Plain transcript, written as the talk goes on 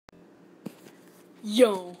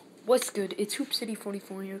Yo, what's good? It's Hoop City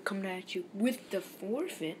 44 here coming at you with the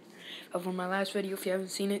forfeit of my last video. If you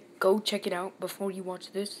haven't seen it, go check it out before you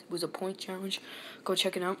watch this. It was a point challenge. Go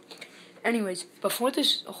check it out. Anyways, before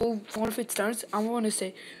this whole forfeit starts, I want to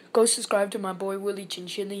say, go subscribe to my boy Willie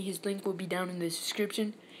Chinchilli. His link will be down in the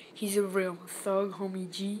description. He's a real thug,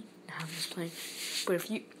 homie G. Nah, I'm just playing. But if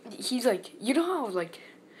he's like, you know how like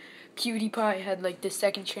PewDiePie had like the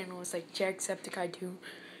second channel, it's like Jacksepticeye 2.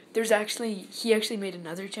 He actually made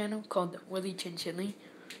another channel called Willie Chinchilli,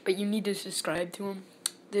 but you need to subscribe to him.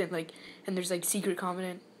 And there's like secret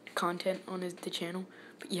content on the channel,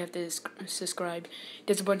 but you have to subscribe. He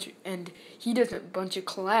does a bunch of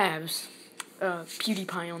collabs,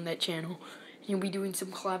 PewDiePie on that channel. He'll be doing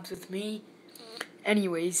some collabs with me.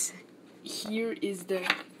 Anyways, here is the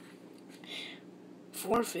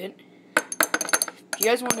forfeit. If you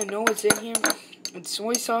guys want to know what's in here, it's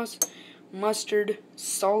soy sauce, mustard,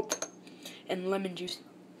 salt, and lemon juice.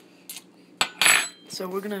 So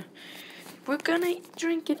we're gonna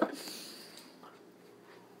drink it.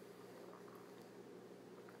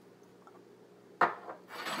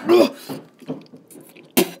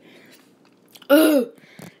 Ugh,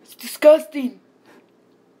 it's disgusting.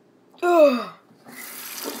 Ugh.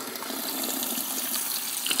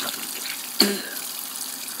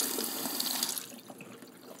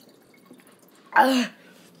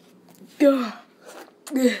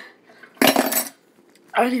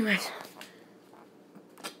 Anyways,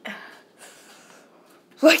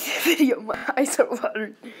 like the video. My eyes are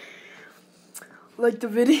watering. Like the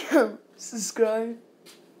video, subscribe.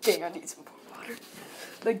 Dang, I need some more water.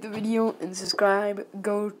 Like the video and subscribe.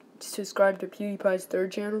 Go subscribe to PewDiePie's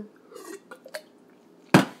third channel.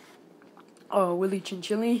 Oh, Willie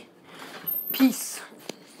Chinchilli. Peace.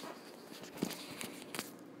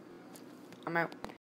 I'm out.